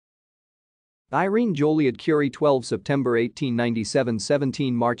Irène Joliot-Curie 12 September 1897 –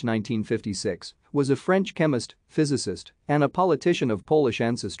 17 March 1956 was a French chemist, physicist, and a politician of Polish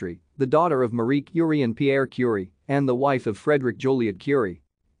ancestry, the daughter of Marie Curie and Pierre Curie, and the wife of Frédéric Joliot-Curie.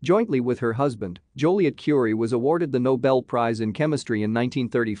 Jointly with her husband, Joliot-Curie was awarded the Nobel Prize in Chemistry in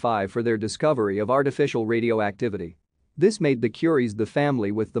 1935 for their discovery of artificial radioactivity. This made the Curies the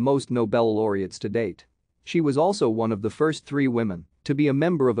family with the most Nobel laureates to date. She was also one of the first 3 women to be a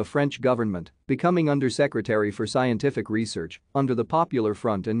member of a French government, becoming undersecretary for scientific research under the Popular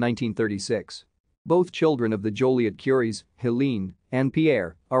Front in 1936. Both children of the Joliot-Curies, Hélène and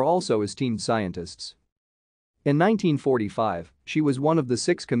Pierre, are also esteemed scientists. In 1945, she was one of the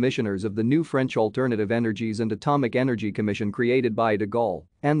 6 commissioners of the new French Alternative Energies and Atomic Energy Commission created by de Gaulle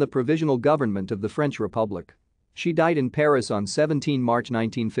and the Provisional Government of the French Republic. She died in Paris on 17 March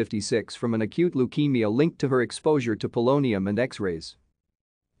 1956 from an acute leukemia linked to her exposure to polonium and X-rays.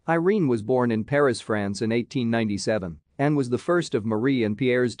 Irène was born in Paris, France in 1897 and was the first of Marie and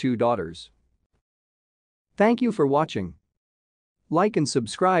Pierre's 2 daughters. Thank you for watching. Like and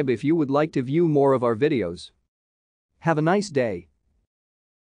subscribe if you would like to view more of our videos. Have a nice day.